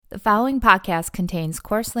following podcast contains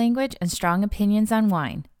coarse language and strong opinions on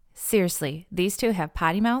wine. Seriously, these two have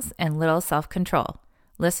potty mouths and little self-control.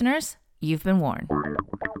 Listeners, you've been warned.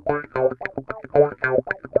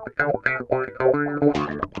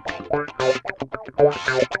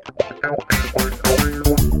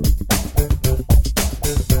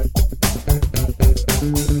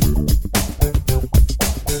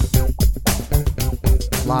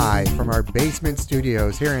 Live from our basement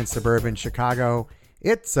studios here in suburban Chicago,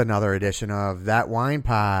 it's another edition of That Wine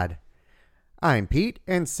Pod. I'm Pete,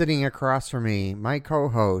 and sitting across from me, my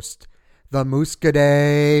co-host, the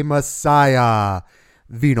Muscadet Messiah,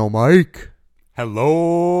 Vino Mike.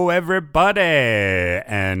 Hello, everybody,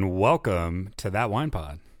 and welcome to That Wine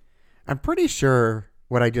Pod. I'm pretty sure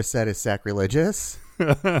what I just said is sacrilegious.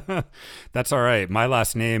 That's all right. My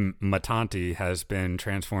last name, Matanti, has been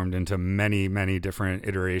transformed into many, many different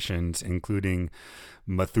iterations, including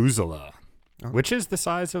Methuselah, which is the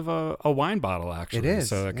size of a wine bottle, actually. It is.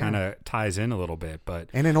 So it kind of ties in a little bit. But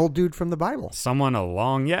And an old dude from the Bible. someone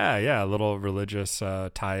along, a little religious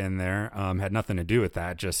tie in there, had nothing to do with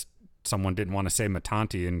that. Just someone didn't want to say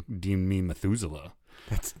Matanti and deemed me Methuselah,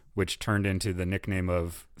 which turned into the nickname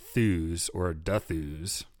of Thews or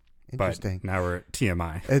Duthus. Interesting. But now we're at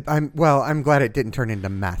TMI. I'm glad it didn't turn into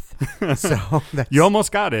meth. So that's, You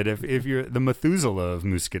almost got it if you're the Methuselah of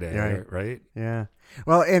Muscadet, right? yeah.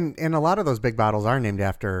 Well, and a lot of those big bottles are named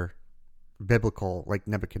after biblical, like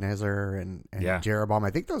Nebuchadnezzar and Jeroboam. I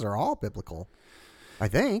think those are all biblical. I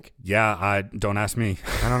think. Yeah, don't ask me.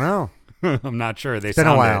 I don't know. I'm not sure. It's been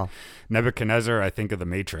a while. Nebuchadnezzar, I think of the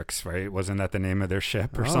Matrix, right? Wasn't that the name of their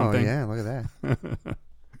ship or something? Oh, yeah, look at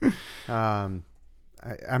that.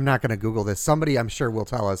 I'm not going to Google this. Somebody, I'm sure, will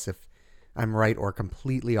tell us if I'm right or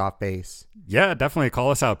completely off base. Yeah, definitely call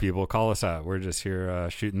us out, people. Call us out. We're just here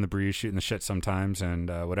shooting the breeze, shooting the shit sometimes, and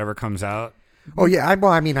whatever comes out. Oh, yeah. I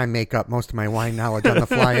make up most of my wine knowledge on the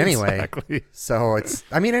fly anyway. Exactly. So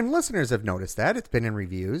and listeners have noticed that. It's been in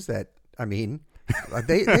reviews that,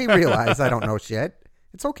 they realize I don't know shit.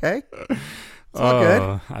 It's okay. It's all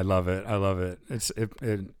good. I love it. I love it.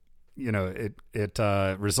 It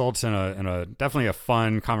results in a definitely a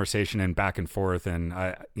fun conversation and back and forth, and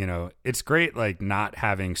it's great, like, not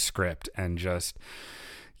having script and just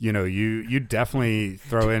you definitely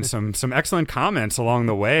throw in some excellent comments along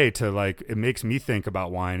the way to, like, it makes me think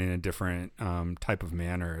about wine in a different type of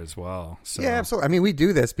manner as well. So yeah, absolutely. We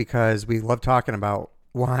do this because we love talking about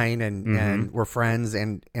wine and we're friends,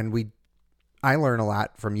 and I learn a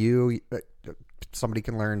lot from you. Somebody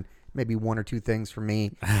can learn maybe one or two things from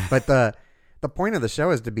me, but the point of the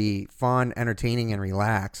show is to be fun, entertaining, and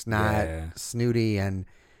relaxed, not snooty and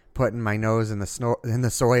putting my nose in the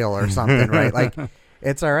soil or something, right? Like,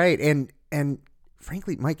 it's all right. And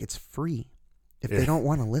frankly, Mike, it's free. If they don't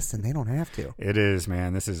want to listen, they don't have to. It is,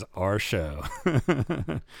 man. This is our show.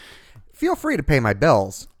 Feel free to pay my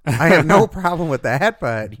bills. I have no problem with that,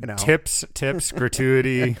 but tips,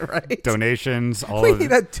 gratuity, right? Donations, all we of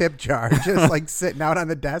need it. a tip jar just like sitting out on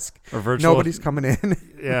the desk. Or virtual. Nobody's coming in.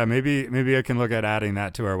 Yeah, maybe I can look at adding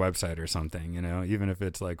that to our website or something. Even if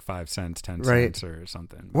it's like 5 cents, 10 cents, or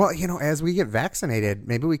something. Well, as we get vaccinated,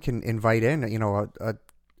 maybe we can invite in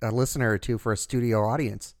a listener or two for a studio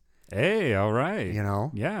audience. Hey, all right.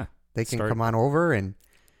 Yeah, they can come on over and.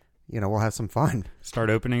 We'll have some fun. Start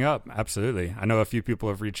opening up. Absolutely. I know a few people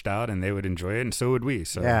have reached out and they would enjoy it, and so would we.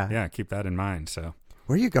 So yeah, keep that in mind. So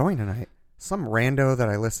where are you going tonight? Some rando that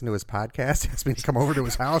I listened to his podcast asked me to come over to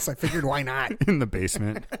his house. I figured, why not? In the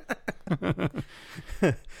basement.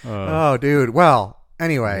 Oh, dude. Well,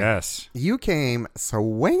 anyway. Yes. You came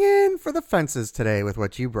swinging for the fences today with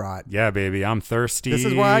what you brought. Yeah, baby. I'm thirsty. This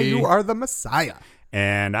is why you are the Messiah.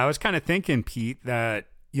 And I was kind of thinking, Pete, that,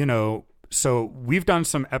 so we've done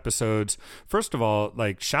some episodes. First of all,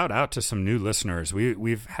 like, shout out to some new listeners.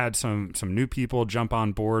 We've had some new people jump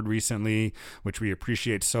on board recently, which we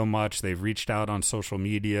appreciate so much. They've reached out on social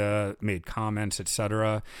media, made comments,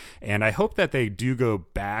 etc. And I hope that they do go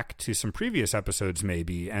back to some previous episodes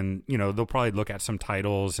maybe, and they'll probably look at some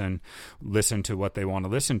titles and listen to what they want to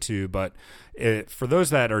listen to. But for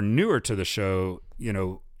those that are newer to the show,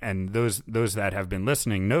 and those that have been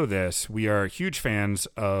listening know this, we are huge fans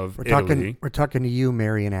of Italy. We're talking to you,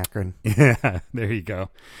 Marion Akron. Yeah, there you go.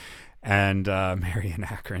 And Marion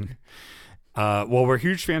Akron. Well, we're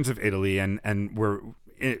huge fans of Italy, and we're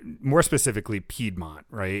more specifically Piedmont,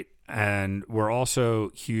 right? And we're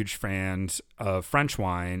also huge fans of French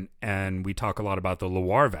wine, and we talk a lot about the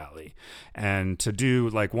Loire Valley. And to do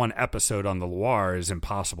like one episode on the Loire is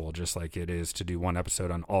impossible, just like it is to do one episode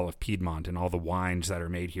on all of Piedmont and all the wines that are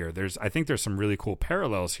made here. I think there's some really cool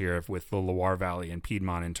parallels here with the Loire Valley and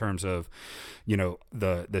Piedmont in terms of, you know,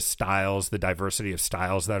 the styles, the diversity of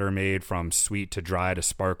styles that are made, from sweet to dry to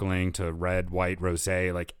sparkling to red, white,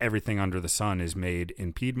 rosé. Like everything under the sun is made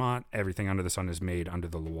in Piedmont. Everything under the sun is made under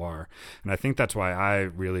the Loire. And I think that's why I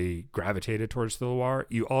really gravitated towards the Loire.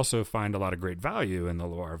 You also find a lot of great value in the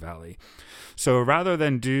Loire Valley. So rather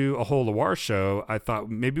than do a whole Loire show, I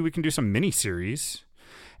thought maybe we can do some mini series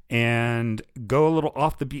and go a little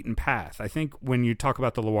off the beaten path. I think when you talk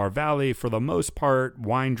about the Loire Valley, for the most part,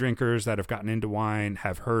 wine drinkers that have gotten into wine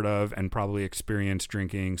have heard of and probably experienced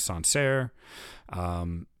drinking Sancerre,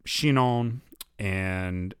 Chinon,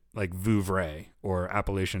 and like Vouvray, or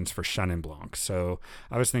appellations for Chenin Blanc. So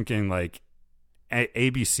I was thinking like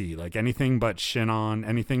ABC, like anything but Chinon,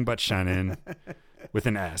 anything but Chenin with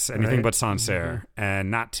an S, anything Right. but Sancerre.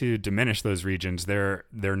 And not to diminish those regions, they're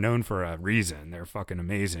known for a reason. They're fucking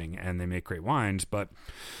amazing and they make great wines. But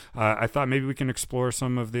I thought maybe we can explore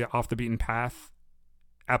some of the off the beaten path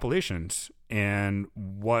appellations, and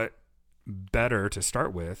what better to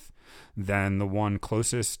start with than the one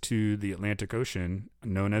closest to the Atlantic Ocean,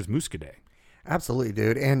 known as Muscadet. Absolutely,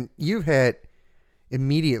 dude. And you've hit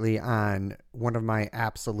immediately on one of my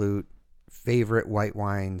absolute favorite white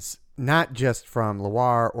wines, not just from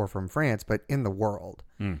Loire or from France, but in the world.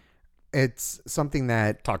 It's something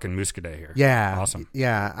that... Talking Muscadet here. Yeah. Awesome.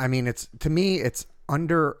 Yeah. I mean, to me, it's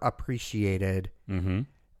underappreciated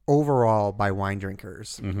overall by wine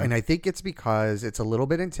drinkers. And I think it's because it's a little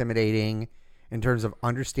bit intimidating in terms of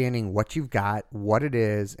understanding what you've got, what it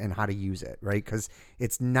is, and how to use it, right? Because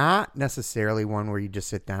it's not necessarily one where you just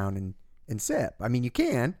sit down and sip. I mean, you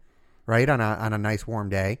can, right, on a nice warm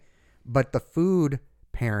day, but the food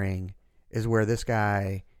pairing is where this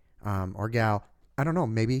guy or gal, I don't know,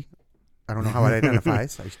 maybe, I don't know how it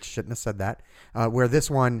identifies. I shouldn't have said that. Where this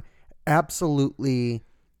one absolutely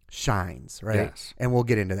shines, right? Yes. And we'll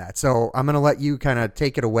get into that. So I'm going to let you kind of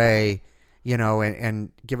take it away, you know,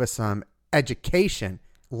 and give us some education,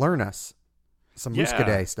 learn us some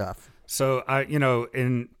Muscadet stuff. So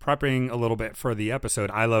in prepping a little bit for the episode,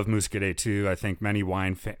 I love Muscadet too. I think many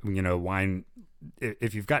wine,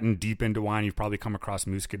 if you've gotten deep into wine, you've probably come across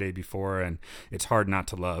Muscadet before, and it's hard not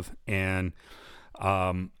to love. And,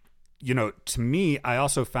 to me, I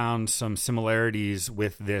also found some similarities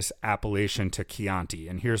with this appellation to Chianti.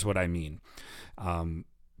 And here's what I mean.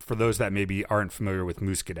 For those that maybe aren't familiar with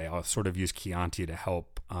Muscadet, I'll sort of use Chianti to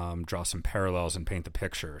help draw some parallels and paint the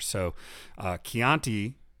picture. So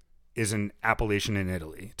Chianti is an appellation in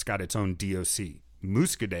Italy. It's got its own DOC.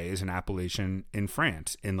 Muscadet is an appellation in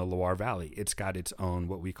France, in the Loire Valley. It's got its own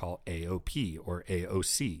what we call AOP or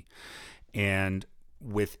AOC. And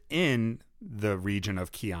within the region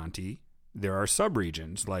of Chianti, there are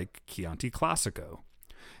subregions like Chianti Classico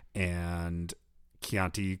and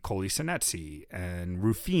Chianti Colli Senesi and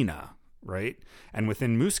Rufina, right? And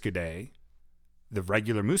within Muscadet, the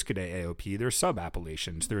regular Muscadet AOP, there's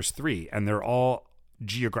sub-appellations. There's 3, and they're all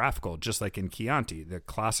geographical, just like in Chianti. The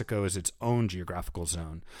Classico is its own geographical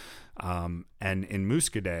zone. And in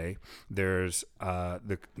Muscadet, there's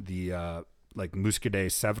like Muscadet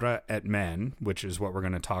Sèvres et Maine, which is what we're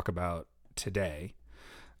going to talk about today.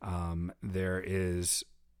 There is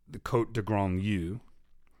the Côte de Grand Lieu,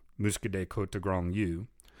 Muscadet Côte de Grand Lieu,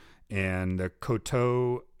 and the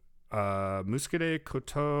Coteau, Muscadet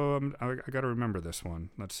Coteau. I got to remember this one.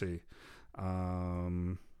 Let's see.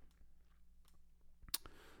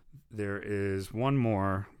 There is one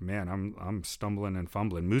more. Man, I'm stumbling and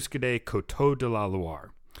fumbling. Muscadet Coteau de la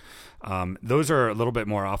Loire. Those are a little bit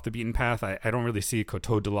more off the beaten path. I don't really see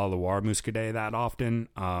Coteau de la Loire Muscadet that often.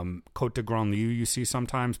 Côte de Grand Lieu you see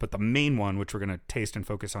sometimes, but the main one, which we're going to taste and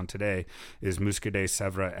focus on today, is Muscadet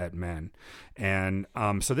Sèvres et Maine. And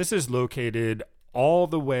so this is located all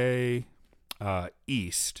the way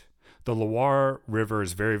east. The Loire River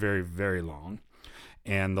is very, very, very long.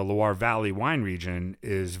 And the Loire Valley wine region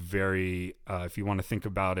is very, if you want to think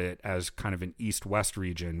about it as kind of an east-west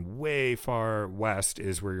region, way far west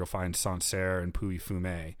is where you'll find Sancerre and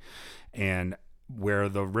Pouilly-Fumé. And where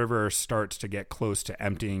the river starts to get close to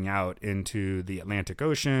emptying out into the Atlantic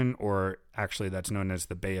Ocean, or actually that's known as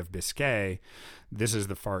the Bay of Biscay, this is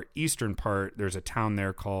the far eastern part. There's a town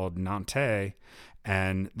there called Nantes,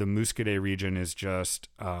 and the Muscadet region is just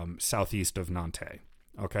southeast of Nantes.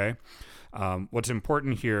 Okay? What's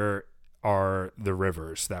important here are the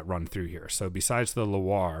rivers that run through here. So besides the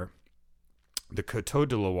Loire, the Coteau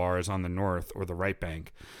de Loire is on the north, or the right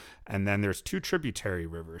bank, And then there's two tributary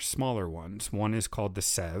rivers, smaller ones. One is called the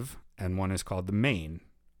Sèvre and one is called the Main.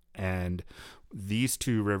 And these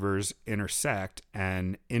two rivers intersect,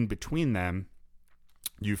 and in between them,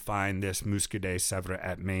 you find this Muscadet Sèvre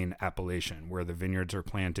et Main appellation, where the vineyards are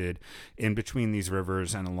planted in between these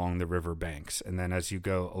rivers and along the river banks. And then as you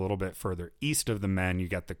go a little bit further east of the Maine, you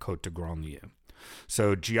get the Côte de Grandlieu.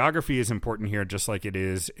 So geography is important here, just like it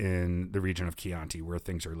is in the region of Chianti, where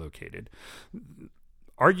things are located.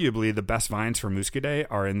 Arguably, the best vines for Muscadet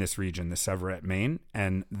are in this region, the Sèvre et Main,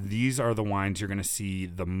 and these are the wines you're going to see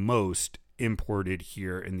the most imported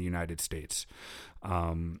here in the United States.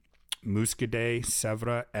 Muscadet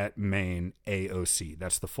Sèvre et Main AOC.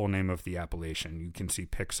 That's the full name of the appellation. You can see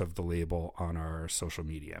pics of the label on our social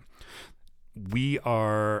media. We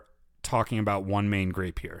are talking about one main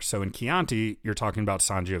grape here. So in Chianti, you're talking about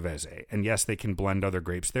Sangiovese. And yes, they can blend other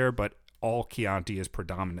grapes there, but all Chianti is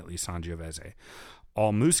predominantly Sangiovese.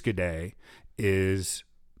 All Muscadet is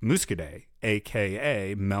Muscadet,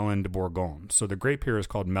 a.k.a. Melon de Bourgogne. So the grape here is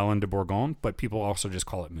called Melon de Bourgogne, but people also just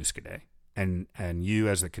call it Muscadet. And you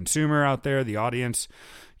as the consumer out there, the audience,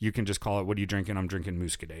 you can just call it, what are you drinking? I'm drinking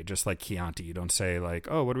Muscadet, just like Chianti. You don't say like,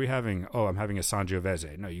 oh, what are we having? Oh, I'm having a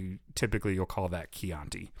Sangiovese. No, you'll call that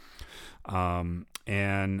Chianti.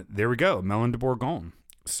 And there we go, Melon de Bourgogne.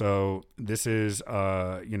 So this is,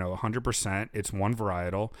 100%. It's one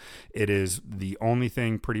varietal. It is the only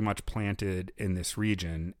thing pretty much planted in this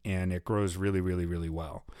region, and it grows really, really, really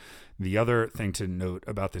well. The other thing to note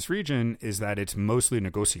about this region is that it's mostly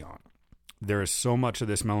Negociant. There is so much of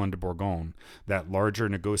this Melon de Bourgogne that larger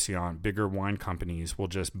Negociant, bigger wine companies will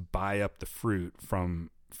just buy up the fruit from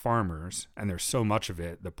farmers, and there's so much of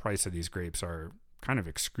it, the price of these grapes are kind of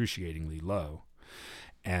excruciatingly low.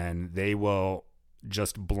 And they will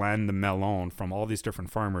just blend the melon from all these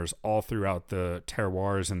different farmers all throughout the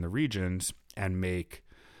terroirs and the regions and make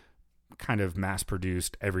kind of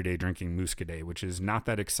mass-produced everyday drinking Muscadet, which is not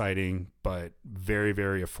that exciting, but very,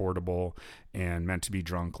 very affordable and meant to be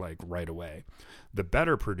drunk like right away. The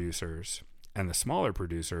better producers and the smaller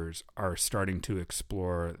producers are starting to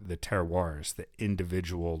explore the terroirs, the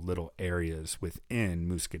individual little areas within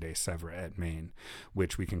Muscadet Sèvre et Main,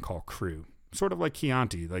 which we can call cru. Sort of like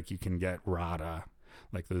Chianti, like you can get Rada,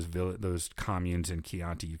 like those communes in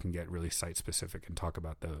Chianti, you can get really site-specific and talk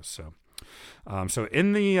about those. So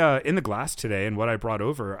in the glass today, and what I brought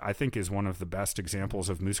over, I think is one of the best examples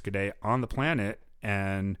of Muscadet on the planet,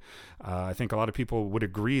 and I think a lot of people would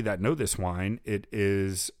agree that know this wine. It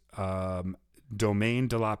is Domaine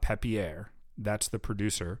de la Pépinière. That's the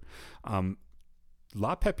producer.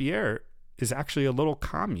 La Pépinière is actually a little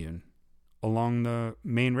commune along the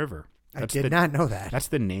Main River. I did not know that. That's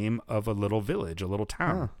the name of a little village, a little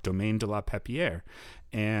town, Domaine de la Pépinière.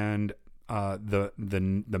 And the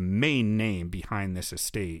main name behind this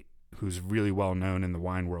estate, who's really well known in the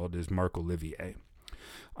wine world, is Marc Olivier.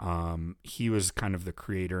 He was kind of the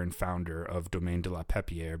creator and founder of Domaine de la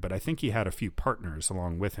Pépinière, but I think he had a few partners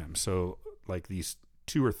along with him. So like these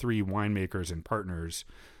 2 or 3 winemakers and partners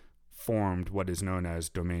formed what is known as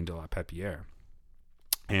Domaine de la Pépinière.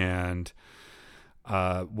 And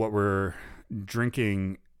what we're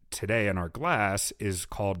drinking today in our glass is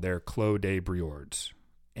called their Clos des Briords.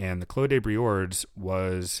 And the Clos des Briords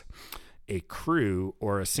was a cru,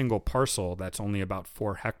 or a single parcel that's only about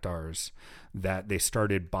 4 hectares, that they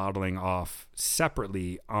started bottling off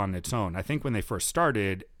separately on its own. I think when they first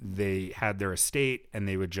started, they had their estate and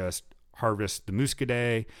they would just harvest the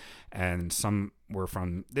Muscadet, and some were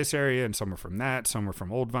from this area and some were from that, some were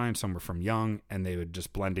from Old Vine, some were from Young, and they would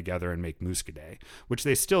just blend together and make Muscadet, which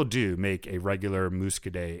they still do make a regular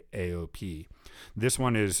Muscadet AOP. This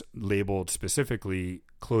one is labeled specifically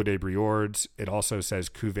Clos des Briords. It also says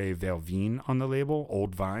Cuvée Vervine on the label,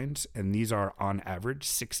 old vines, and these are on average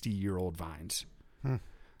 60-year-old vines,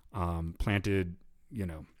 planted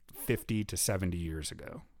 50 to 70 years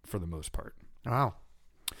ago for the most part. Wow.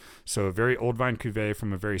 So a very old vine cuvée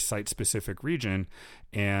from a very site-specific region.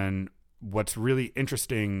 And what's really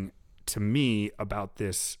interesting to me about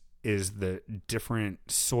this is the different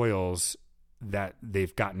soils that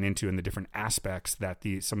they've gotten into and the different aspects that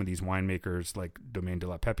some of these winemakers like Domaine de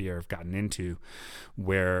la Pépinière have gotten into,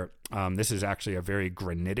 where this is actually a very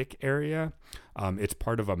granitic area. It's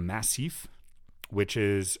part of a massif, which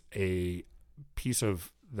is a piece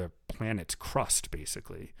of the planet's crust,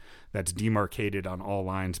 basically, that's demarcated on all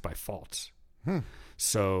lines by faults.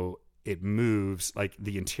 So it moves, like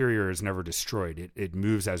the interior is never destroyed. It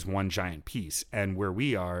moves as one giant piece. And where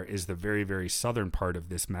we are is the very, very southern part of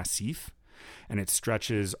this massif. And it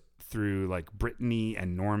stretches through like Brittany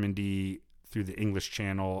and Normandy, through the English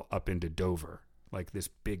Channel up into Dover, like this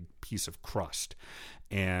big piece of crust.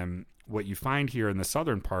 And what you find here in the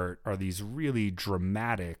southern part are these really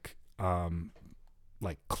dramatic,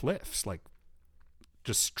 like cliffs, like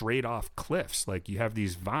just straight off cliffs. Like you have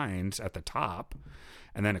these vines at the top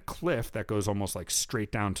and then a cliff that goes almost like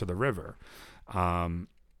straight down to the river,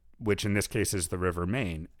 which in this case is the River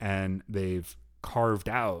Main. And they've carved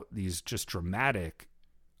out these just dramatic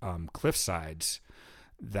cliff sides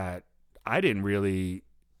that I didn't really,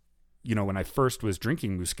 when I first was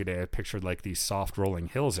drinking Muscadet, I pictured like these soft rolling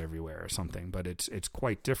hills everywhere or something, but it's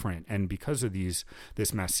quite different. And because of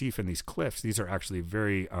this massif and these cliffs, these are actually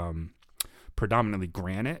very predominantly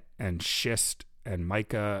granite and schist and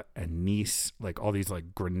mica and gneiss, like all these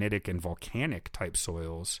like granitic and volcanic type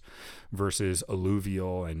soils versus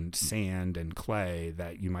alluvial and sand and clay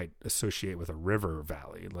that you might associate with a river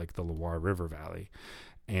valley, like the Loire River Valley.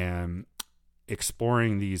 And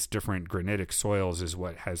exploring these different granitic soils is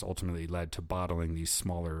what has ultimately led to bottling these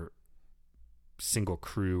smaller single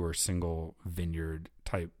cru or single vineyard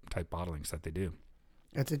type bottlings that they do.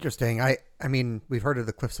 It's interesting. I mean, we've heard of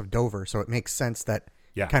the Cliffs of Dover, so it makes sense that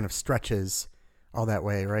kind of stretches all that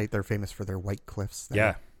way, right? They're famous for their white cliffs.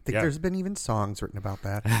 I think there's been even songs written about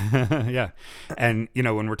that. Yeah. And,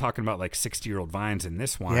 when we're talking about like 60-year-old vines in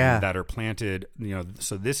this wine that are planted,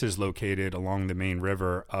 so this is located along the main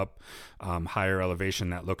river up higher elevation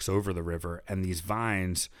that looks over the river. And these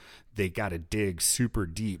vines, they got to dig super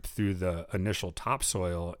deep through the initial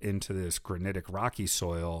topsoil into this granitic rocky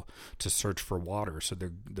soil to search for water. So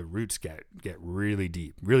the roots get really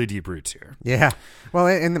deep roots here. Yeah. Well,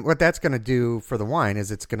 and what that's going to do for the wine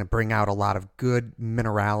is it's going to bring out a lot of good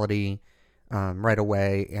minerality right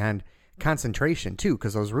away and concentration too,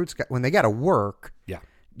 because those roots, when they got to work,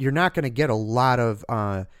 you're not going to get a lot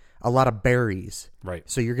of berries. Right.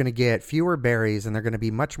 So you're going to get fewer berries, and they're going to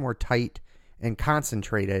be much more tight and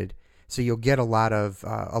concentrated. So you'll get a lot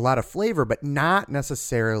of flavor, but not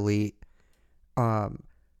necessarily a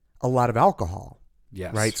lot of alcohol.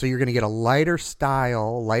 Yes. Right. So you're going to get a lighter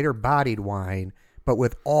style, lighter bodied wine, but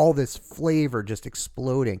with all this flavor just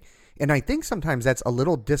exploding. And I think sometimes that's a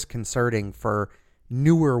little disconcerting for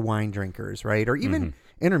newer wine drinkers, right? Or even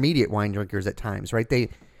intermediate wine drinkers at times, right?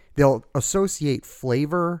 They'll associate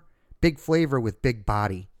flavor, big flavor with big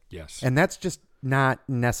body. Yes. And that's just not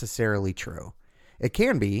necessarily true. It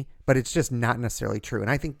can be, but it's just not necessarily true. And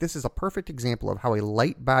I think this is a perfect example of how a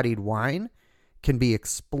light-bodied wine can be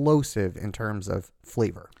explosive in terms of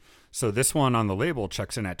flavor. So this one on the label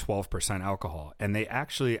checks in at 12% alcohol, and they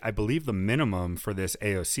actually, I believe the minimum for this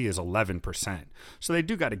AOC is 11%. So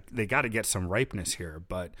they got to get some ripeness here,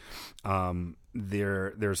 but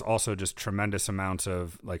there's also just tremendous amounts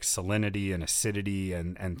of like salinity and acidity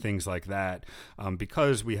and things like that,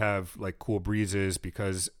 because we have like cool breezes,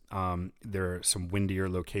 because there are some windier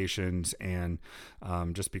locations, and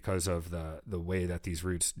just because of the way that these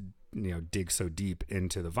roots dig so deep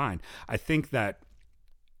into the vine. I think that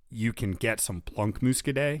you can get some Plunk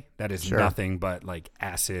Muscadet that is nothing but like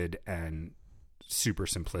acid and super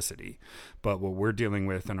simplicity. But what we're dealing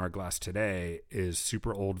with in our glass today is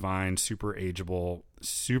super old vine, super ageable,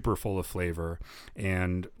 super full of flavor.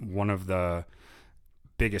 And one of the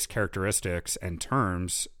biggest characteristics and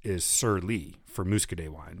terms is Sur Lie for Muscadet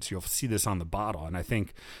wines. You'll see this on the bottle. And I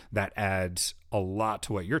think that adds a lot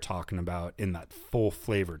to what you're talking about in that full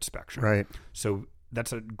flavored spectrum. Right. So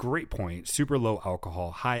that's a great point. Super low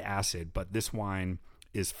alcohol, high acid, but this wine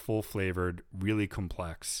is full flavored, really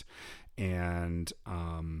complex. And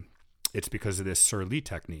it's because of this Sur Lie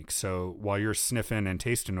technique. So while you're sniffing and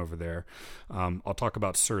tasting over there, I'll talk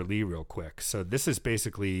about Sur Lie real quick. So this is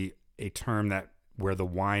basically a term where the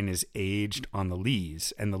wine is aged on the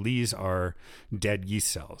lees, and the lees are dead yeast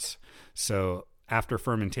cells. So after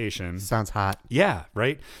fermentation. Sounds hot. Yeah,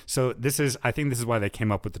 right? So I think this is why they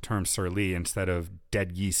came up with the term Sur Lie instead of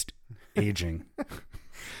dead yeast aging.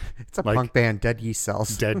 It's a punk band, Dead Yeast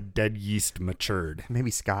Cells. Dead yeast matured.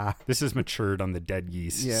 Maybe ska. This is matured on the dead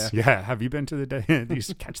yeast. Yeah. Yeah. Have you been to the dead? You used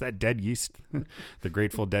to catch that dead yeast? The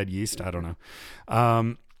Grateful Dead yeast? I don't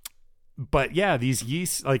know. But yeah, these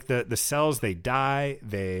yeast, like the cells, they die.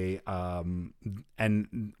 And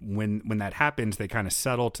when that happens, they kind of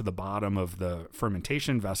settle to the bottom of the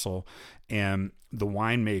fermentation vessel, and the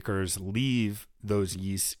winemakers leave those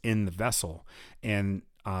yeasts in the vessel, and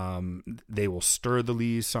they will stir the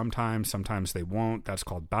lees sometimes they won't. That's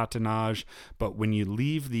called batonnage. But when you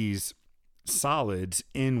leave these solids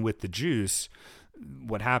in with the juice,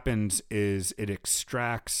 what happens is it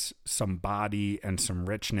extracts some body and some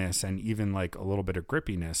richness, and even like a little bit of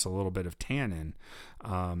grippiness, a little bit of tannin,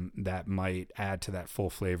 that might add to that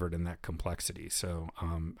full flavored and that complexity. So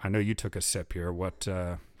I know you took a sip here. What's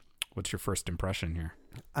your first impression here?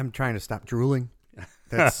 I'm trying to stop drooling.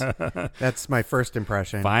 That's my first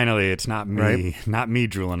impression. Finally, it's not me, Right? not me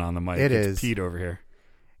drooling on the mic. It It's is. Pete over here.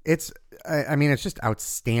 I mean, it's just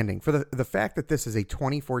outstanding for the fact that this is a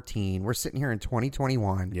 2014. We're sitting here in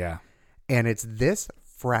 2021. Yeah. And it's this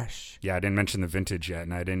fresh. Yeah, I didn't mention the vintage yet,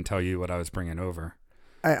 and I didn't tell you what I was bringing over.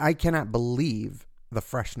 I cannot believe the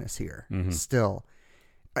freshness here Mm-hmm. still.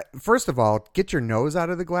 First of all, get your nose out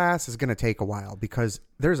of the glass is going to take a while because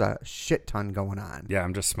there's a shit ton going on. Yeah,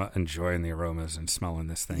 I'm just enjoying the aromas and smelling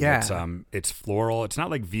this thing. Yeah. It's floral. It's not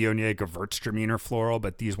like Viognier Gewürztraminer floral,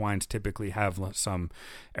 but these wines typically have some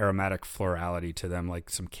aromatic florality to them, like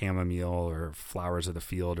some chamomile or flowers of the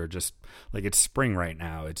field, or just like it's spring right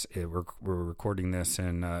now. We're recording this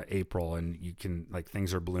in April, and you can like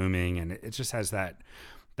things are blooming, and it just has that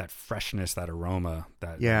freshness, that aroma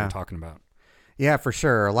that we're talking about. Yeah, for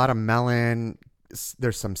sure. A lot of melon.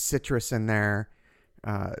 There's some citrus in there.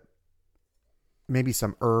 Maybe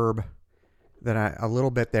some herb a little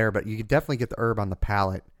bit there, but you could definitely get the herb on the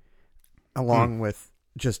palate along with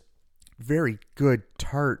just very good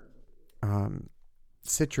tart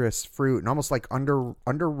citrus fruit and almost like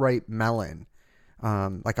underripe melon.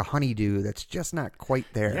 Like a honeydew that's just not quite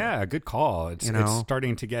there. Yeah, good call. It's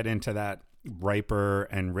starting to get into that riper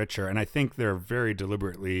and richer, and I think they're very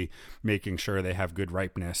deliberately making sure they have good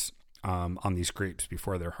ripeness on these grapes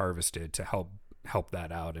before they're harvested to help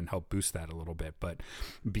that out and help boost that a little bit. But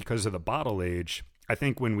because of the bottle age, I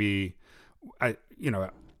think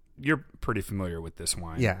you're pretty familiar with this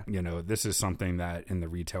wine. Yeah. This is something that in the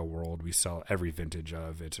retail world we sell every vintage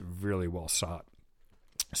of. It's really well sought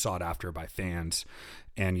after by fans,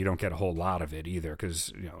 and you don't get a whole lot of it either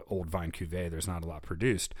because old vine cuvee, there's not a lot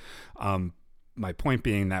produced. My point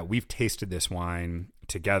being that we've tasted this wine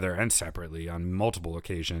together and separately on multiple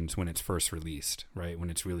occasions when it's first released, right, when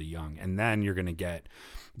it's really young, and then you're going to get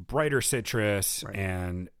brighter citrus, right,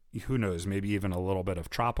 and who knows, maybe even a little bit of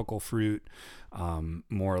tropical fruit,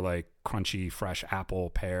 more like crunchy fresh apple,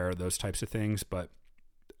 pear, those types of things. But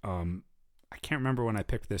I can't remember when I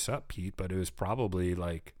picked this up, Pete, but it was probably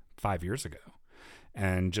like 5 years ago,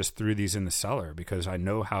 and just threw these in the cellar because I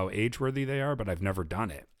know how age-worthy they are, but I've never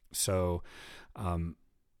done it. So,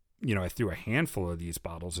 I threw a handful of these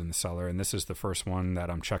bottles in the cellar, and this is the first one that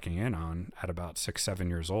I'm checking in on at about 6-7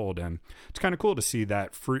 years old. And it's kind of cool to see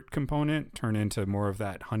that fruit component turn into more of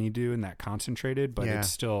that honeydew and that concentrated, but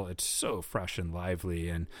it's so fresh and lively,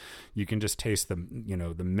 and you can just taste the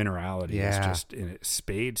minerality is just in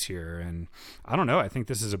spades here. And I don't know, I think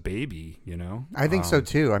this is a baby, I think so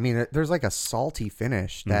too. I mean, there's like a salty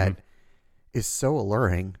finish that is so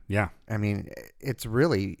alluring. Yeah. I mean, it's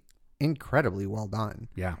really incredibly well done.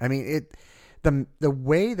 Yeah. I mean, the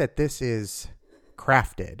way that this is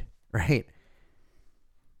crafted, right?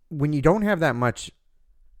 When you don't have that much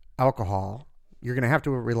alcohol, you're going to have to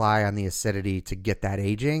rely on the acidity to get that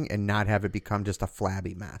aging and not have it become just a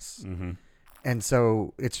flabby mess. Mm-hmm. And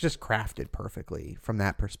so it's just crafted perfectly from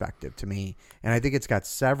that perspective to me. And I think it's got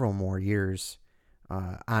several more years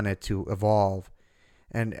on it to evolve.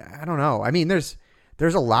 And I don't know. I mean, there's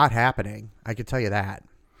a lot happening. I could tell you that.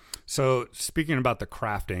 So speaking about the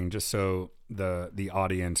crafting, just so the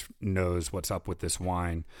audience knows what's up with this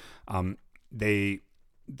wine, they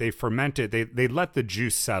ferment it. They let the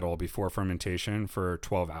juice settle before fermentation for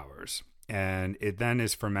 12 hours, and it then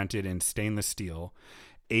is fermented in stainless steel,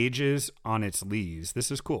 ages on its lees. This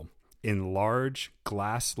is cool. In large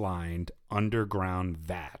glass-lined underground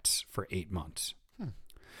vats for 8 months.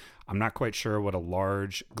 I'm not quite sure what a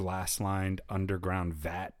large glass-lined underground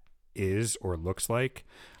vat is or looks like.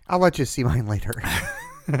 I'll let you see mine later.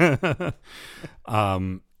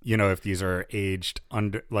 If these are aged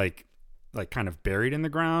under like kind of buried in the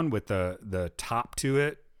ground with the top to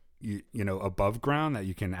it, above ground that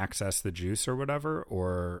you can access the juice or whatever,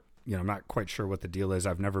 or I'm not quite sure what the deal is.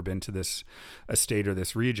 I've never been to this estate or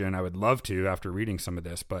this region. I would love to after reading some of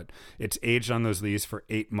this, but it's aged on those lees for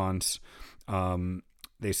 8 months.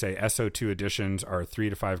 They say SO2 additions are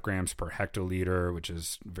 3 to 5 grams per hectoliter, which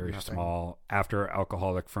is very small, after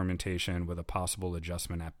alcoholic fermentation with a possible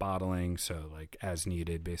adjustment at bottling. So like as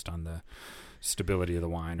needed based on the stability of the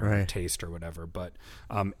wine or the taste or whatever. But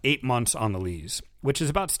 8 months on the lees, which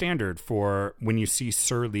is about standard for when you see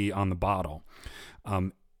Surly on the bottle.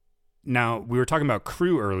 Now, we were talking about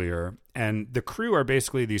Cru earlier, and the Cru are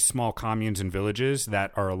basically these small communes and villages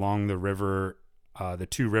that are along the river, the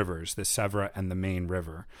two rivers, the Sèvre and the Main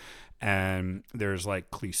River. And there's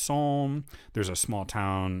like Clisson, there's a small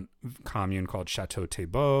town commune called Chateau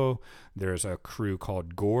Thébault, there's a Cru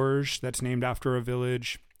called Gorges that's named after a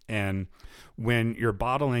village. And when you're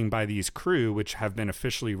bottling by these crew, which have been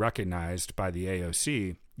officially recognized by the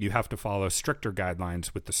AOC, you have to follow stricter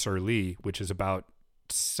guidelines with the Sur-Lie, which is about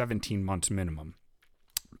 17 months minimum.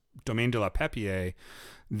 Domaine de la Pepier,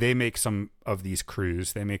 they make some of these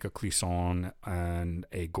crus. They make a Clisson and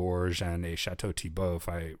a Gorge and a Chateau Thibault, if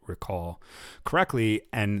I recall correctly.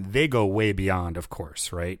 And they go way beyond, of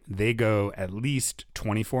course, right? They go at least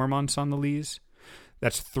 24 months on the lees.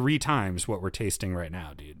 That's 3 times what we're tasting right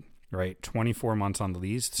now, dude. Right? 24 months on the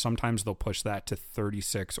lees. Sometimes they'll push that to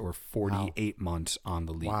 36 or 48 months on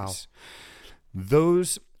the lees. Wow.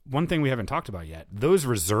 Those, one thing we haven't talked about yet, those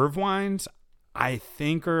reserve wines, I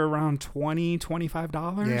think are around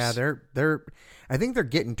 $20-$25. Yeah, they're I think they're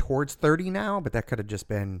getting towards 30 now, but that could have just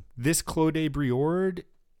been this Clos de Briord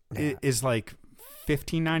is like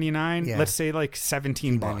 $15.99. Yeah. Let's say like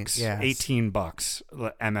 $17, yes. $18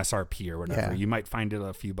 MSRP or whatever. Yeah. You might find it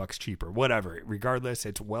a few bucks cheaper, whatever. Regardless,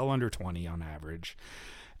 it's well under 20 on average.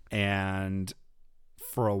 And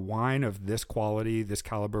for a wine of this quality, this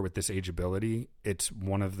caliber with this ageability, it's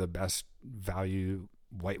one of the best value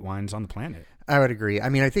white wines on the planet. I would agree. I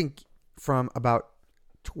mean, I think from about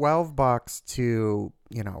 $12 to,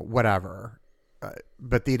 whatever,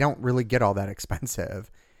 but they don't really get all that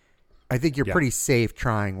expensive. I think you're pretty safe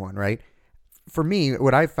trying one, right? For me,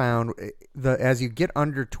 what I found, as you get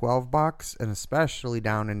under $12 and especially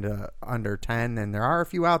down into under 10, and there are a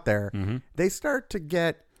few out there, they start to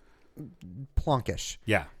get plunkish.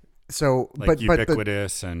 Yeah. So, like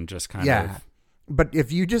ubiquitous and just kind of. But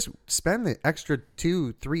if you just spend the extra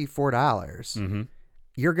 $2, $3, $4,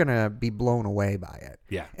 you're gonna be blown away by it.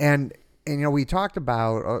 Yeah. And we talked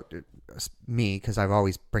about me because I've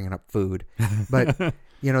always bringing up food, but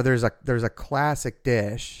there's a classic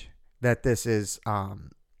dish that this is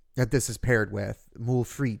paired with, moule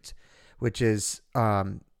frite, which is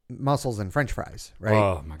mussels and French fries, right?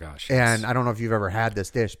 Oh my gosh! Yes. And I don't know if you've ever had this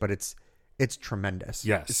dish, but it's tremendous.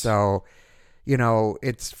 Yes. So.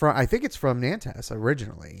 I think it's from Nantes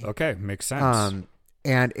originally. Okay, makes sense.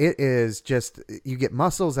 And it is just, you get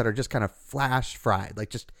mussels that are just kind of flash fried,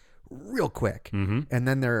 like just real quick. Mm-hmm. And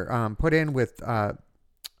then they're put in with,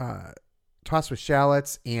 tossed with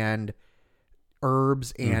shallots and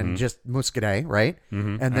herbs and just muscadet, right?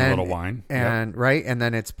 Mm-hmm. And then a little wine. And right. And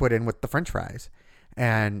then it's put in with the French fries.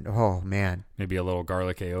 And oh man, maybe a little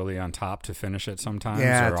garlic aioli on top to finish it sometimes,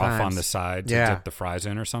 or off on the side to dip the fries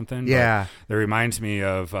in or something. Yeah, but that reminds me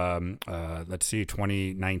of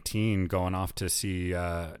 2019 going off to see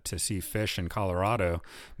fish in Colorado.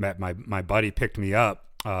 Met my buddy picked me up,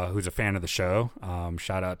 who's a fan of the show.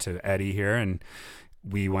 Shout out to Eddie here, and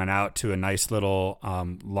we went out to a nice little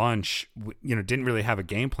lunch. Didn't really have a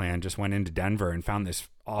game plan. Just went into Denver and found this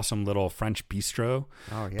awesome little French bistro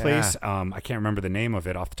place. I can't remember the name of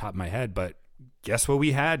it off the top of my head, but guess what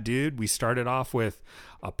we had, dude? We started off with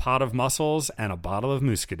a pot of mussels and a bottle of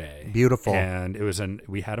muscadet. Beautiful. And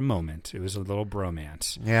we had a moment. It was a little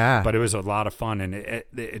bromance. Yeah. But it was a lot of fun, and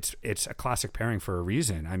it's a classic pairing for a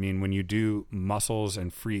reason. I mean, when you do mussels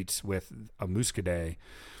and frites with a muscadet,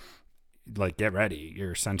 like, get ready,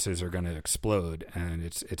 your senses are going to explode, and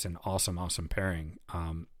it's an awesome pairing.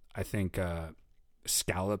 I think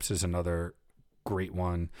scallops is another great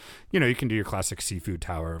one. You can do your classic seafood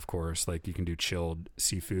tower, of course, like you can do chilled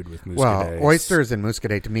seafood with muscadet. Well, oysters and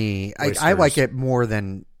muscadet, to me, I like it more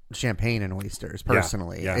than champagne and oysters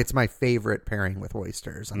personally. Yeah. It's my favorite pairing with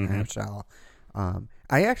oysters on the half shell.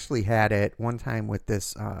 I actually had it one time with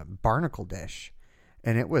this barnacle dish,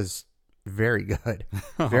 and it was very good.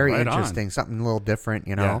 Very right interesting. On. Something a little different,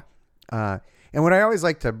 and what I always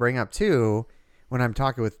like to bring up too when I'm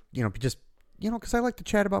talking with, because I like to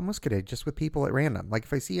chat about muscadet just with people at random. Like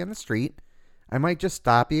if I see you on the street, I might just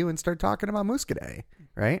stop you and start talking about muscadet,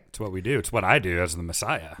 right? It's what we do. It's what I do as the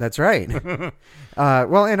Messiah. That's right.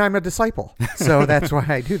 Well, and I'm a disciple, so that's why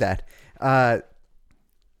I do that. The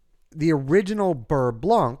original Beurre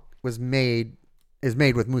Blanc is made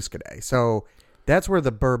with muscadet, so that's where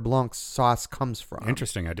the Beurre Blanc sauce comes from.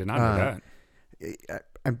 Interesting. I did not know that.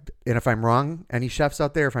 And if I'm wrong, any chefs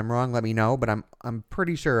out there, if I'm wrong, let me know. But I'm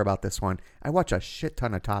pretty sure about this one. I watch a shit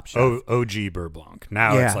ton of Top Chef. OG Beurre Blanc.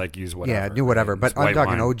 Now it's like use whatever. Yeah, do whatever. Right? But I'm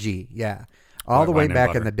talking wine. OG. Yeah, all the way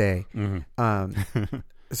back in the day. Mm-hmm.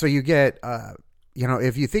 So you get,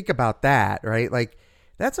 if you think about that, right? Like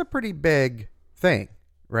that's a pretty big thing,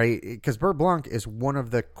 right? Because Beurre Blanc is one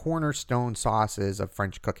of the cornerstone sauces of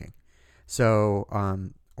French cooking. So,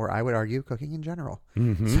 or I would argue cooking in general.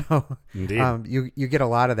 Mm-hmm. So Indeed. You get a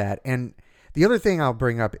lot of that. And the other thing I'll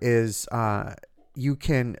bring up is you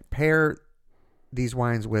can pair these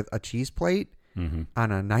wines with a cheese plate on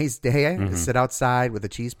a nice day. Sit outside with a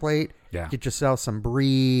cheese plate. Yeah. Get yourself some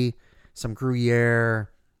brie, some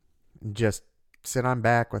Gruyere, and just sit on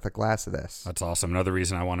back with a glass of this. That's awesome. Another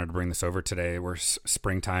reason I wanted to bring this over today. We're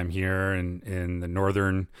springtime here in the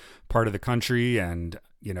northern part of the country, and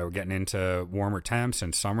getting into warmer temps,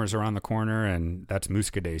 and summer's around the corner, and that's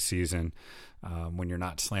Muscadet season. When you're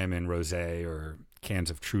not slamming rosé or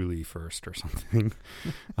cans of Truly first or something.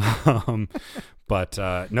 But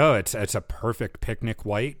no, it's a perfect picnic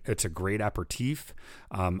white. It's a great aperitif.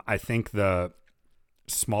 I think the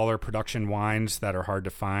smaller production wines that are hard to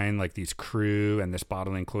find, like these Cru and this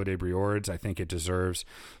bottling Clos des Briords, I think it deserves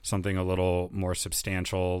something a little more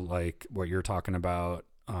substantial, like what you're talking about,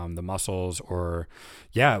 the mussels, or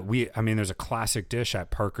there's a classic dish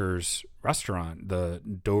at Parker's restaurant, the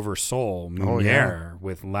Dover Sole Meunière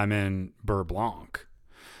with lemon beurre blanc.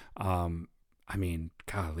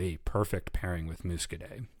 Golly, perfect pairing with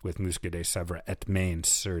Muscadet Sèvres et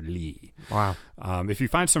Maine-sur-Lys. Wow. If you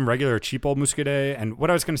find some regular cheap old Muscadet, and what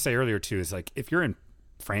I was going to say earlier too is, like, if you're in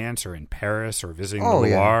France or in Paris or visiting the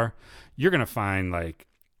Loire, you're going to find like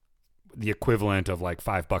the equivalent of like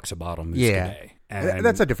 $5 a bottle Muscadet. And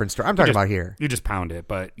that's a different story. I'm talking about here. You just pound it.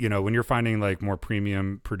 But, when you're finding like more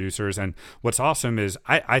premium producers, and what's awesome is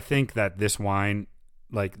I think that this wine,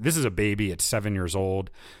 like, this is a baby. It's 7 years old,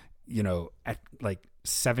 at like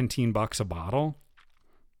 $17 a bottle.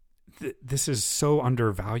 This is so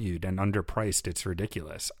undervalued and underpriced. It's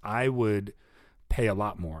ridiculous. I would pay a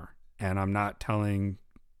lot more, and I'm not telling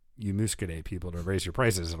you Muscadet people to raise your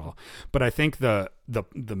prices at all. But I think the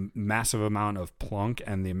massive amount of plunk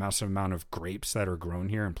and the massive amount of grapes that are grown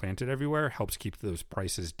here and planted everywhere helps keep those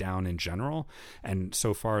prices down in general. And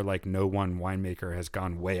so far, like, no one winemaker has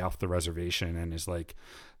gone way off the reservation and is like,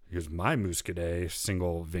 here's my Muscadet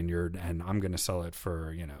single vineyard, and I'm going to sell it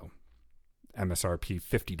for, MSRP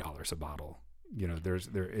 $50 a bottle.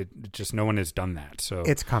 Just no one has done that. So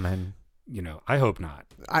it's coming. I hope not.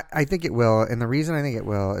 I think it will. And the reason I think it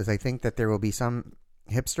will is I think that there will be some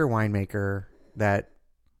hipster winemaker that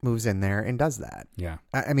moves in there and does that. Yeah.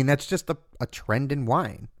 I mean, that's just a trend in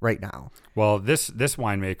wine right now. Well, this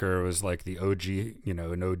winemaker was like the OG,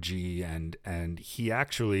 an OG, and he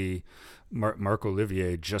actually, Marc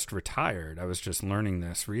Olivier, just retired. I was just learning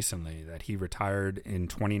this recently, that he retired in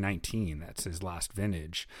 2019. That's his last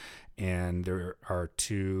vintage. And there are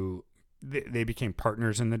two... They became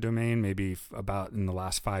partners in the domain maybe about in the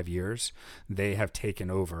last 5 years. They have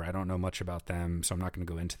taken over. I don't know much about them, so I'm not going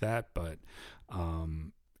to go into that. But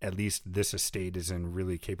at least this estate is in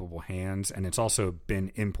really capable hands, and it's also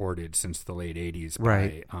been imported since the late 80s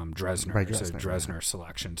by Dresner. It's a Dresner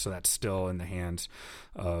selection, so that's still in the hands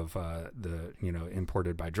of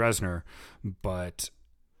imported by Dresner. But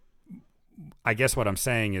I guess what I'm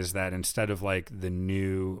saying is that instead of like the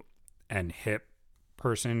new and hip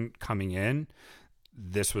person coming in,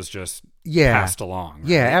 this was just passed along. Right?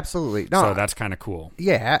 Yeah, absolutely. No, so that's kind of cool.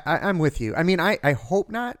 Yeah, I'm with you. I mean, I hope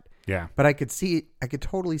not. Yeah, but I could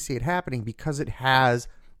totally see it happening because it has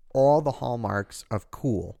all the hallmarks of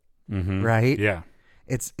cool, right? Yeah,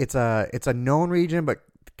 it's a known region, but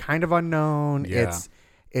kind of unknown. Yeah.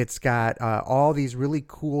 It's got all these really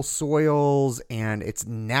cool soils, and it's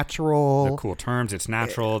natural. The cool terms. It's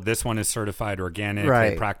natural. This one is certified organic.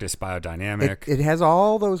 Right. They practice biodynamic. It has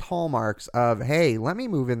all those hallmarks of, hey, let me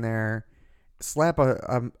move in there, slap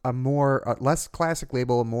a less classic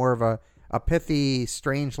label, more of a pithy,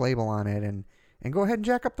 strange label on it, and go ahead and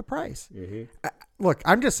jack up the price. Look,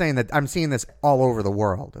 I'm just saying that I'm seeing this all over the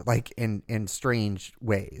world, like in strange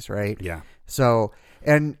ways, right? Yeah. So,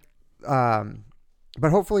 and but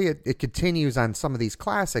hopefully it continues on some of these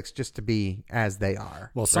classics just to be as they are.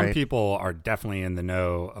 Well, some people are definitely in the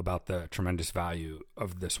know about the tremendous value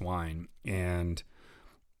of this wine. And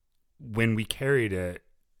when we carried it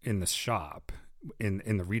in the shop,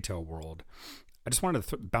 in the retail world, I just wanted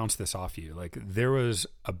to bounce this off you. Like, there was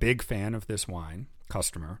a big fan of this wine,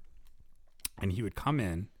 customer, and he would come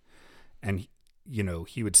in and,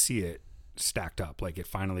 he would see it stacked up. Like, it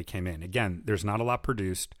finally came in. Again, there's not a lot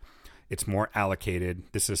produced. It's more allocated.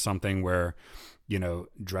 This is something where,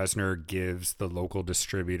 Dresner gives the local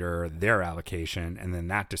distributor their allocation, and then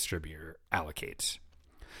that distributor allocates.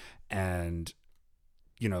 And,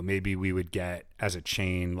 maybe we would get, as a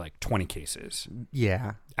chain, like 20 cases.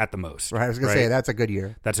 Yeah. At the most. Right. I was going to say, that's a good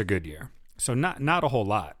year. That's a good year. So not a whole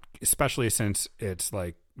lot, especially since it's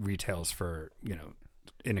like retails for,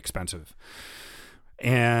 inexpensive.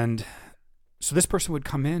 And so this person would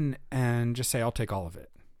come in and just say, I'll take all of it.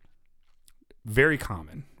 Very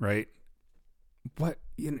common, right? What,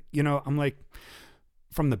 I'm like,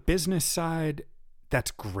 from the business side,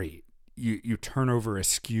 that's great. You turn over a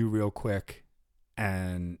SKU real quick.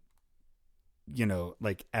 and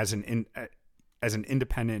like as an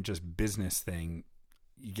independent just business thing,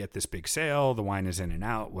 you get this big sale, the wine is in and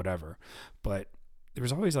out, whatever. But there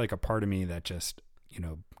was always like a part of me that just,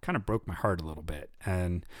 kind of broke my heart a little bit.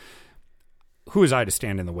 And who was I to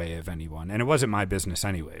stand in the way of anyone? And it wasn't my business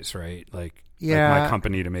anyways, right? Like my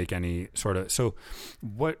company to make any sort of, so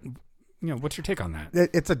what's your take on that?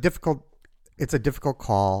 It's a difficult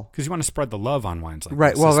call. Because you want to spread the love on wines like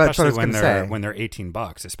right. this. Well, that's what I was when going to say. When they're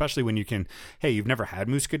 $18, especially when you can, hey, you've never had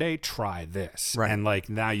Muscadet, try this. Right. And like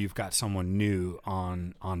now you've got someone new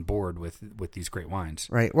on board with these great wines.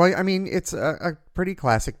 Right. Well, I mean, it's a pretty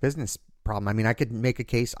classic business problem. I mean, I could make a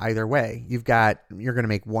case either way. You're going to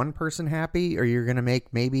make one person happy, or you're going to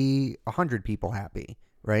make maybe 100 people happy,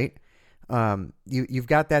 right? You've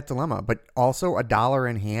got that dilemma, but also $1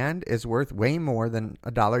 in hand is worth way more than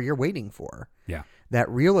 $1 you're waiting for. Yeah. That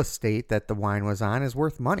real estate that the wine was on is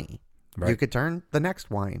worth money. Right. You could turn the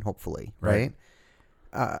next wine, hopefully, right?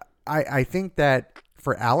 I think that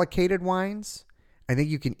for allocated wines, I think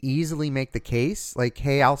you can easily make the case like,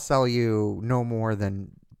 hey, I'll sell you no more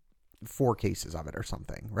than 4 cases of it or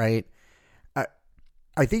something, right?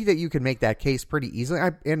 I think that you can make that case pretty easily.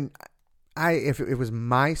 If it was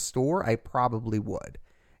my store, I probably would.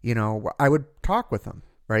 I would talk with them,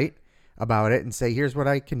 right, about it and say, here's what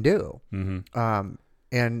I can do. Mm-hmm.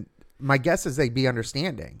 And my guess is they'd be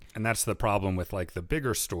understanding. And that's the problem with like the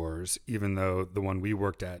bigger stores, even though the one we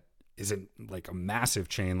worked at isn't like a massive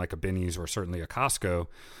chain like a Binny's or certainly a Costco,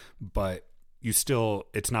 but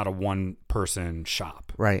it's not a one person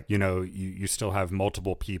shop, right? You still have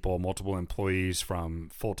multiple people, multiple employees from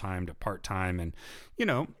full-time to part-time, and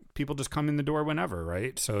people just come in the door whenever,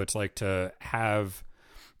 right? So it's like to have,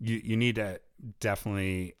 you need to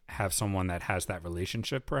definitely have someone that has that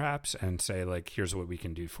relationship perhaps and say like, here's what we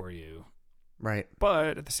can do for you. Right.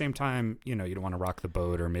 But at the same time, you don't want to rock the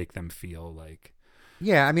boat or make them feel like.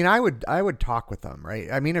 Yeah. I mean, I would talk with them,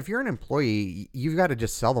 right? I mean, if you're an employee, you've got to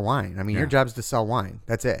just sell the wine. I mean, your job's to sell wine.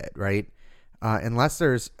 That's it. Right. Unless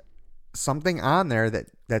there's something on there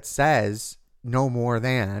that says no more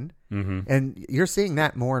than, mm-hmm. And you're seeing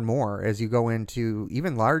that more and more as you go into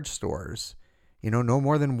even large stores, no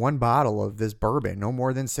more than 1 bottle of this bourbon, no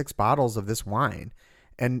more than 6 bottles of this wine.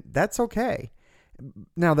 And that's okay.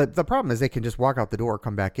 Now, the problem is they can just walk out the door,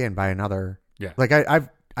 come back in, buy another. Yeah. Like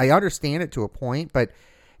I understand it to a point, but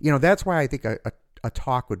that's why I think a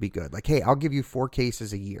talk would be good. Like, hey, I'll give you 4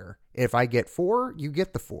 cases a year. If I get 4, you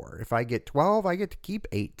get the 4. If I get 12, I get to keep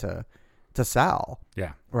 8 to sell.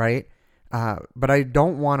 Yeah. Right. But I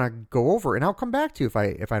don't want to go over, and I'll come back to you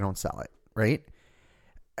if I don't sell it. Right.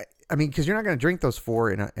 I mean, because you're not going to drink those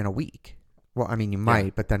 4 in a week. Well, I mean, you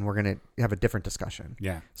might, but then we're going to have a different discussion.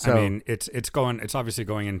 Yeah. So, I mean, it's obviously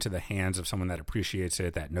going into the hands of someone that appreciates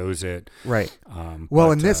it, that knows it. Right.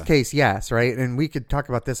 Well, in this case, yes. Right. And we could talk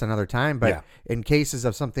about this another time, but in cases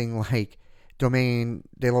of something like Domaine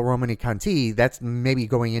de la Romanée-Conti, that's maybe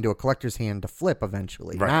going into a collector's hand to flip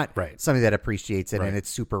eventually, not somebody that appreciates it and it's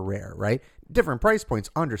super rare, right? Different price points,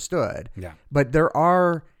 understood. Yeah. But there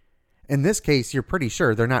are, in this case, you're pretty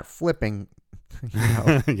sure they're not flipping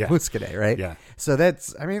Muscadet, right? Yeah. So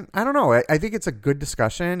that's, I mean, I don't know. I think it's a good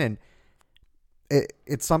discussion, and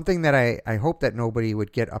it's something that I hope that nobody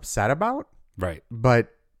would get upset about. Right. But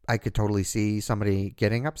I could totally see somebody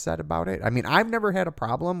getting upset about it. I mean, I've never had a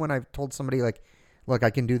problem when I've told somebody like, look, I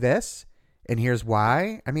can do this and here's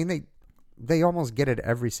why. I mean, they almost get it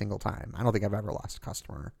every single time. I don't think I've ever lost a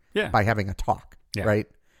customer by having a talk. Yeah. Right.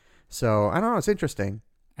 So I don't know. It's interesting.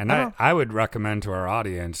 And I would recommend to our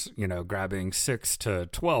audience, grabbing 6 to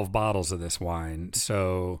 12 bottles of this wine.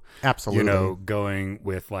 So, absolutely, going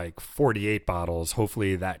with like 48 bottles,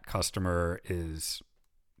 hopefully that customer is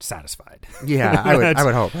satisfied. Yeah, I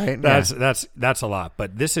would hope, right? That's a lot.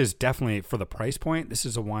 But this is definitely, for the price point, this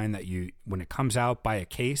is a wine that when it comes out, buy a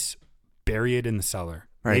case, bury it in the cellar.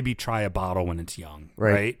 Right. Maybe try a bottle when it's young,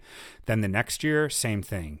 right? Then the next year, same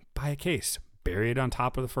thing. Buy a case, bury it on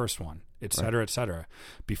top of the first one, et cetera, et cetera.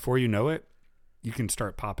 Before you know it, you can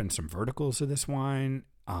start popping some verticals of this wine.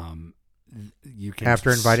 You can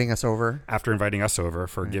after inviting us over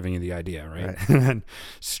for giving you the idea, right? And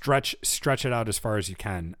stretch it out as far as you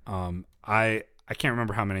can. I can't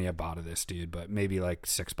remember how many I bought of this, dude, but maybe like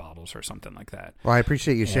 6 bottles or something like that. Well, I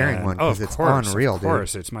appreciate you sharing one because it's unreal, dude. Of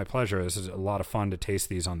course, it's my pleasure. This is a lot of fun to taste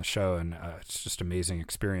these on the show, and it's just an amazing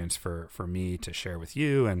experience for me to share with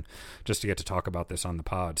you and just to get to talk about this on the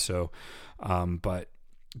pod. So, but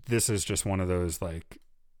this is just one of those like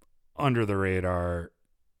under the radar,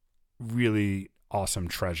 really awesome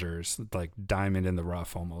treasures, like diamond in the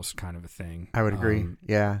rough almost kind of a thing. I would agree.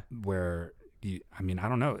 Yeah. Where I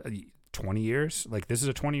don't know. 20 years. Like, this is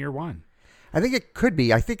a 20-year wine. I think it could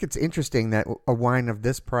be. I think it's interesting that a wine of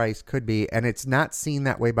this price could be, and it's not seen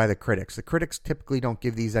that way by the critics. The critics typically don't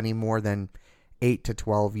give these any more than 8 to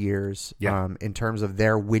 12 years in terms of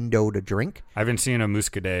their window to drink. I haven't seen a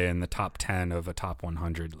Muscadet in the top 10 of a top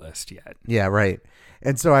 100 list yet. Yeah, right.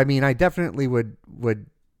 And so, I mean, I definitely would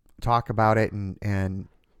talk about it and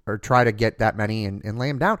or try to get that many and lay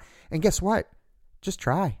them down. And guess what? Just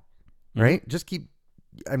try, right? Just keep.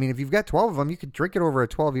 I mean, if you've got 12 of them, you could drink it over a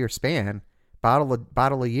 12-year span,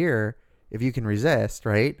 bottle a year, if you can resist,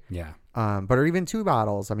 right? Yeah. But or even 2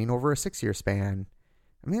 bottles. I mean, over a 6-year span.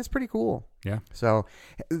 I mean, that's pretty cool. Yeah. So,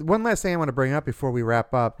 one last thing I want to bring up before we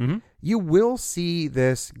wrap up. You will see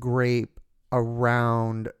this grape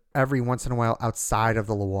around every once in a while outside of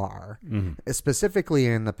the Loire, specifically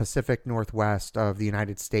in the Pacific Northwest of the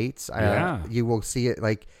United States. You will see it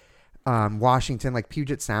like Washington, like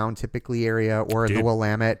Puget Sound, typically area, or in the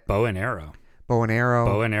Willamette. Bow and Arrow,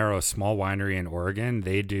 small winery in Oregon.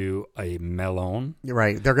 They do a Melon.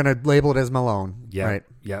 Right. They're going to label it as Melon. Yeah. Right.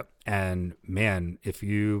 Yep. And man, if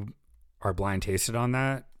you are blind tasted on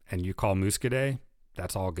that and you call Muscadet,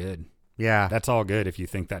 that's all good. Yeah. That's all good if you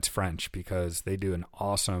think that's French, because they do an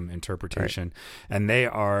awesome interpretation. Right. And they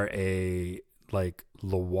are a like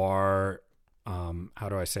Loire. How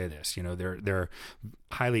do I say this? You know, they're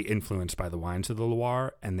highly influenced by the wines of the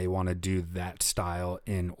Loire, and they want to do that style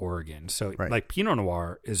in Oregon. So like Pinot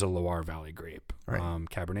Noir is a Loire Valley grape. Right.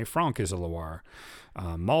 Cabernet Franc is a Loire.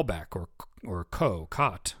 Malbec or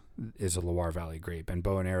Cot is a Loire Valley grape, and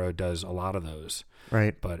Bow and Arrow does a lot of those.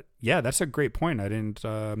 Right. But yeah, that's a great point. I didn't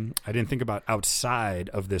think about outside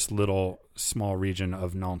of this little small region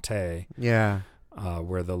of Nantes. Yeah.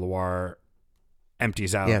 Where the Loire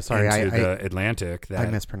empties out into the Atlantic. That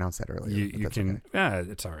I mispronounced that earlier. You can, okay. Yeah,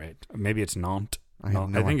 it's all right. Maybe it's Nantes. I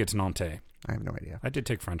think it's Nantes. I have no idea. I did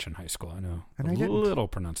take French in high school. I know little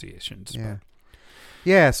pronunciations. Yeah.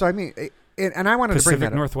 Yeah. So I mean, and I wanted to bring that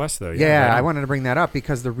up. Pacific Northwest, though. Yeah, right. I wanted to bring that up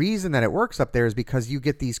because the reason that it works up there is because you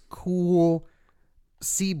get these cool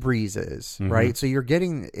sea breezes, right? So you're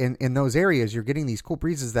getting in those areas, you're getting these cool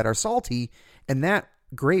breezes that are salty, and that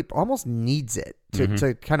grape almost needs it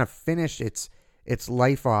to kind of finish its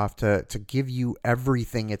life off, to give you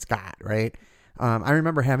everything it's got, right? I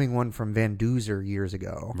remember having one from Van Duzer years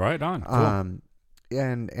ago. Right on. Cool.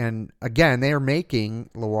 And again, they are making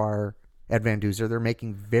Loire at Van Duzer. They're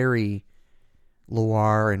making very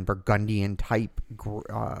Loire and Burgundian type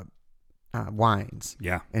wines.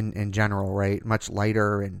 Yeah. In general, right? Much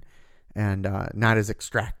lighter and not as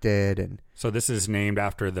extracted. And so this is named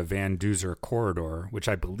after the Van Duzer corridor, which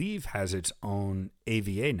I believe has its own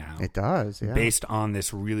AVA now. It does, yeah. Based on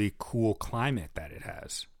this really cool climate that it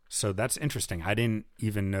has. So that's interesting. I didn't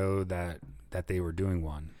even know that they were doing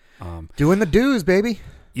one. Doing the dues, baby.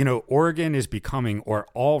 You know, Oregon is becoming, or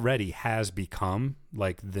already has become,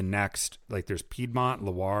 like the next, like there's Piedmont,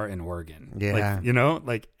 Loire, and Oregon. Yeah. Like, you know,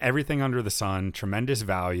 like everything under the sun, tremendous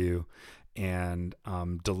value, and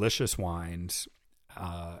delicious wines.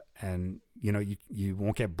 And, you know, you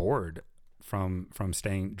won't get bored from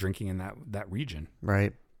drinking in that region.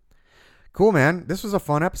 Right. Cool, man. This was a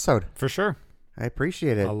fun episode. For sure. I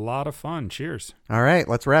appreciate it. A lot of fun. Cheers. All right,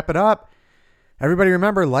 let's wrap it up. Everybody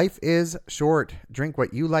remember, life is short. Drink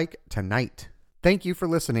what you like tonight. Thank you for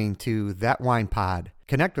listening to That Wine Pod.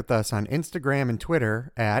 Connect with us on Instagram and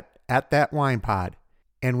Twitter at That Wine Pod.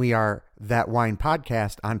 And we are That Wine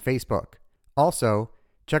Podcast on Facebook. Also,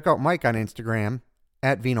 check out Mike on Instagram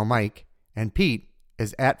at Vino Mike, and Pete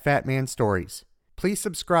is at Fat Man Stories. Please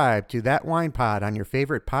subscribe to That Wine Pod on your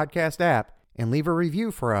favorite podcast app and leave a review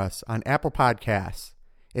for us on Apple Podcasts.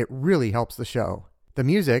 It really helps the show. The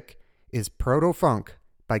music is Proto Funk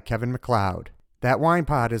by Kevin MacLeod. That Wine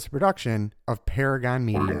Pod is a production of Paragon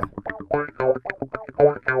Media.